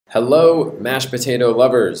Hello, mashed potato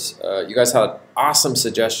lovers. You guys had awesome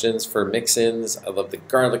suggestions for mix-ins. I love the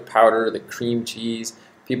garlic powder, the cream cheese.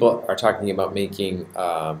 People are talking about making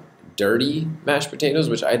dirty mashed potatoes,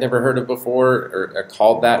 which I'd never heard of before, or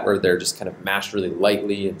called that, where they're just kind of mashed really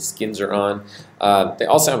lightly and skins are on. They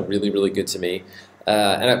all sound really, really good to me.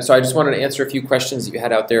 So I just wanted to answer a few questions that you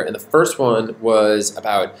had out there. And the first one was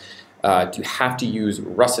about do you have to use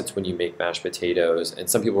russets when you make mashed potatoes? And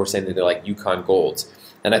some people were saying that they like Yukon Golds.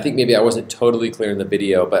 And I think maybe I wasn't totally clear in the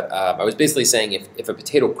video, but I was basically saying if a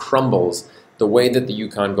potato crumbles the way that the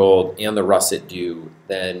Yukon Gold and the russet do,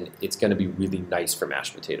 then it's going to be really nice for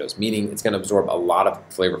mashed potatoes, meaning it's going to absorb a lot of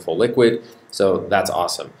flavorful liquid, so that's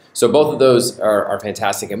awesome. So both of those are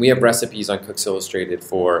fantastic, and we have recipes on Cooks Illustrated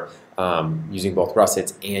for using both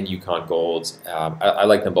russets and Yukon Golds. I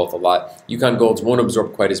like them both a lot. Yukon Golds won't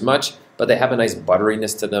absorb quite as much, but they have a nice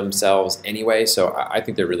butteriness to themselves anyway, so I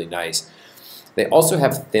think they're really nice. They also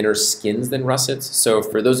have thinner skins than russets, so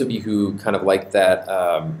for those of you who kind of like that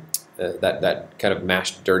that kind of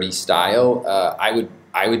mashed dirty style,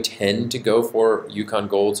 I would tend to go for Yukon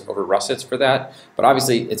Golds over russets for that, but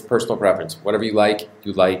obviously it's personal preference. Whatever you like,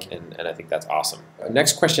 and I think that's awesome.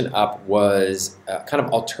 Next question up was kind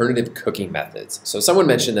of alternative cooking methods. So someone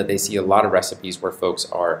mentioned that they see a lot of recipes where folks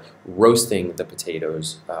are roasting the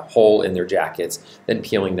potatoes whole in their jackets, then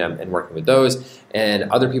peeling them and working with those, and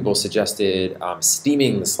other people suggested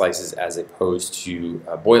steaming the slices as opposed to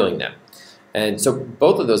boiling them. And so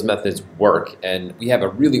both of those methods work, and we have a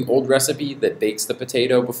really old recipe that bakes the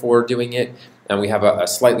potato before doing it, and we have a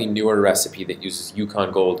slightly newer recipe that uses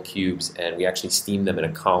Yukon Gold cubes, and we actually steam them in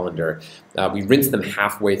a colander. We rinse them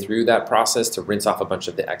halfway through that process to rinse off a bunch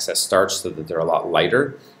of the excess starch so that they're a lot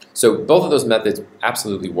lighter. So both of those methods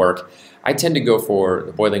absolutely work. I tend to go for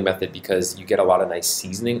the boiling method because you get a lot of nice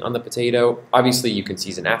seasoning on the potato. Obviously you can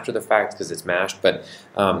season after the fact because it's mashed, but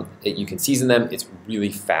you can season them. It's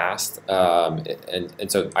really fast,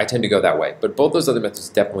 and so I tend to go that way. But both those other methods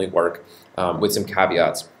definitely work with some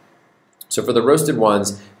caveats. So for the roasted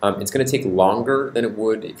ones, it's going to take longer than it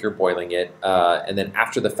would if you're boiling it, and then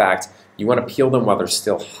after the fact, you want to peel them while they're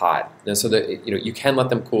still hot. And so that you can let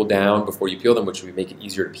them cool down before you peel them, which would make it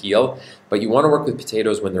easier to peel. But you want to work with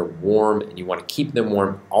potatoes when they're warm, and you want to keep them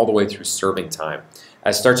warm all the way through serving time.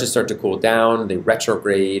 As starches start to cool down, they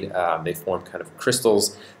retrograde, they form kind of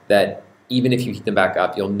crystals that even if you heat them back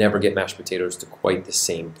up, you'll never get mashed potatoes to quite the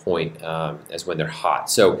same point as when they're hot.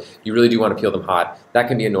 So you really do want to peel them hot. That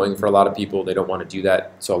can be annoying for a lot of people. They don't want to do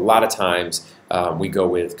that. So a lot of times we go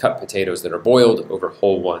with cut potatoes that are boiled over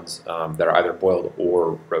whole ones that are either boiled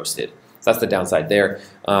or roasted. So that's the downside there.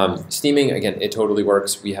 Steaming, again, it totally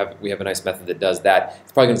works. We have a nice method that does that.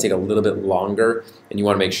 It's probably going to take a little bit longer, and you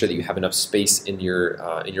want to make sure that you have enough space in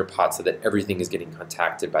your pot so that everything is getting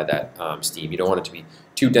contacted by that steam. You don't want it to be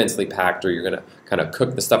too densely packed, or you're going to kind of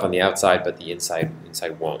cook the stuff on the outside, but the inside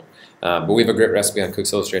won't. But we have a great recipe on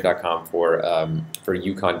cooksillustrated.com for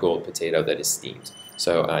Yukon Gold potato that is steamed.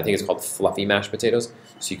 So I think it's called fluffy mashed potatoes,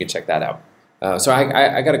 so you can check that out. So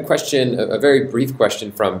I got a question, a very brief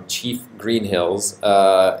question from Chief Greenhills,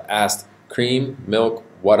 asked cream, milk,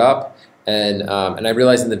 what up? And I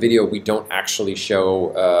realized in the video we don't actually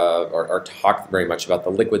show or talk very much about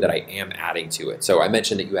the liquid that I am adding to it. So I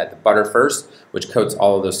mentioned that you add the butter first, which coats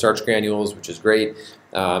all of those starch granules, which is great.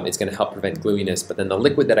 It's going to help prevent gluiness, but then the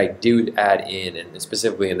liquid that I do add in, and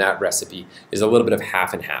specifically in that recipe, is a little bit of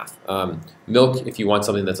half and half. Milk, if you want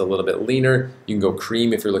something that's a little bit leaner, you can go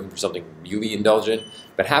cream if you're looking for something really indulgent,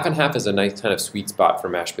 but half and half is a nice kind of sweet spot for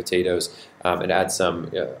mashed potatoes. It adds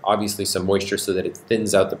some, obviously some moisture so that it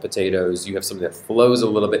thins out the potatoes. You have something that flows a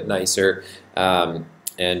little bit nicer,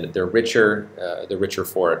 and they're richer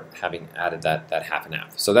for it, having added that half and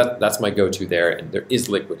half. So that's my go-to there, and there is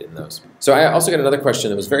liquid in those. So I also got another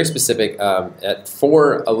question that was very specific at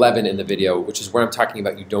 4:11 in the video, which is where I'm talking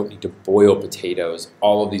about you don't need to boil potatoes.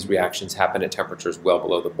 All of these reactions happen at temperatures well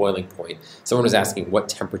below the boiling point. Someone was asking what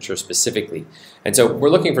temperature specifically. And so we're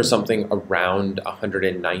looking for something around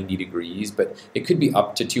 190 degrees, but it could be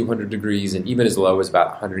up to 200 degrees and even as low as about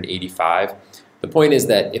 185. The point is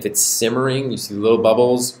that if it's simmering, you see little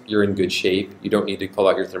bubbles, you're in good shape. You don't need to pull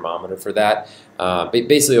out your thermometer for that.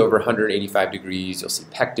 Basically over 185 degrees, you'll see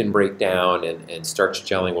pectin breakdown and starch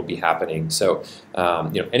gelling will be happening. So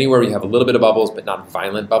anywhere where you have a little bit of bubbles but not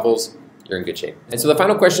violent bubbles, you're in good shape. And so the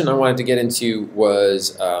final question I wanted to get into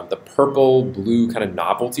was the purple, blue kind of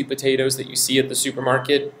novelty potatoes that you see at the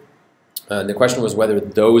supermarket. The question was whether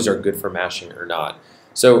those are good for mashing or not.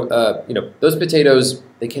 So those potatoes,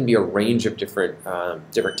 they can be a range of different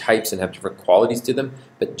types and have different qualities to them.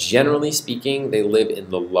 But generally speaking, they live in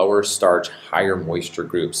the lower starch, higher moisture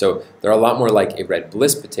group. So they're a lot more like a red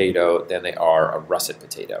bliss potato than they are a russet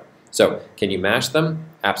potato. So can you mash them?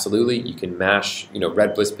 Absolutely. You can mash,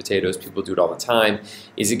 red bliss potatoes. People do it all the time.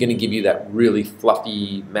 Is it going to give you that really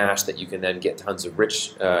fluffy mash that you can then get tons of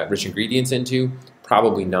rich ingredients into?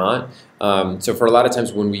 Probably not. So for a lot of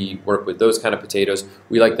times when we work with those kind of potatoes,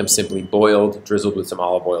 we like them simply boiled, drizzled with some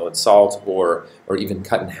olive oil and salt, or even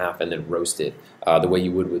cut in half and then roasted the way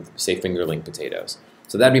you would with, say, fingerling potatoes.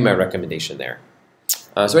 So that'd be my recommendation there.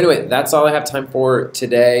 So anyway, that's all I have time for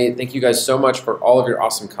today. Thank you guys so much for all of your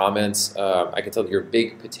awesome comments. I can tell that you're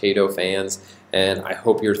big potato fans, and I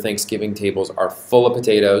hope your Thanksgiving tables are full of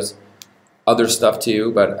potatoes. Other stuff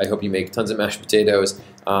too, but I hope you make tons of mashed potatoes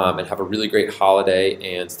and have a really great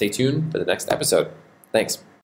holiday, and stay tuned for the next episode. Thanks.